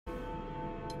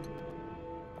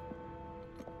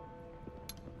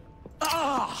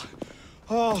Ah!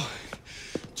 Oh,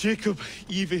 Jacob,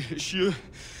 Evie, it's you.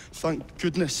 Thank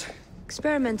goodness.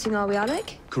 Experimenting, are we,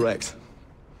 Alec? Correct.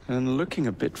 And looking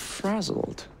a bit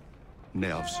frazzled.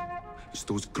 Nerves. It's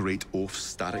those great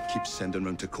oafs Starrick keeps sending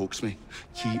round to coax me.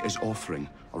 He is offering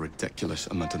a ridiculous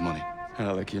amount of money.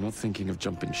 Alec, you're not thinking of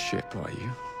jumping ship, are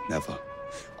you? Never.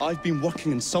 I've been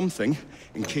working on something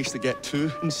in case they get too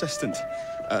insistent.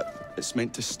 It's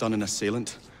meant to stun an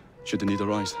assailant, should the need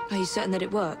arise. Are you certain that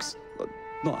it works?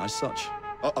 Not as such.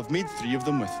 I've made 3 of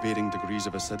them with varying degrees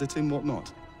of acidity and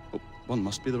whatnot. Oh, one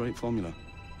must be the right formula.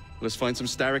 Let's find some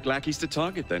Starrick lackeys to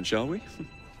target then, shall we?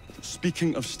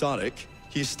 Speaking of Starrick,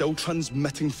 he is still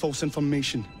transmitting false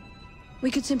information.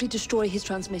 We could simply destroy his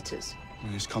transmitters.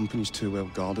 His company's too well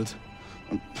guarded.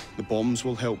 The bombs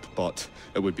will help, but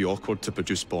it would be awkward to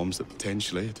produce bombs that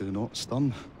potentially do not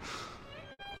stun.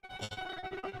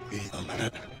 Wait a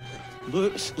minute.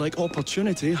 Looks like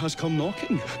opportunity has come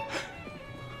knocking.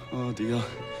 Oh dear,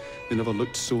 they never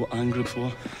looked so angry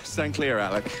before. Stand clear,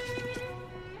 Alec.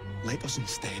 Let us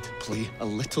instead play a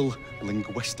little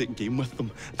linguistic game with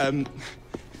them.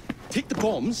 Take the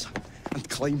bombs and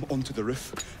climb onto the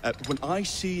roof. When I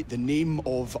say the name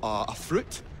of a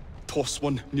fruit, toss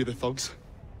one near the thugs.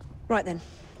 Right then.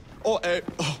 Oh,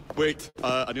 wait,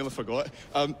 I nearly forgot.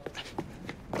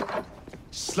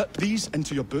 Slip these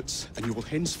into your boots and you will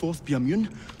henceforth be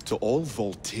immune to all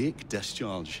voltaic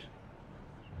discharge.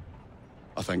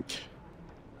 I think.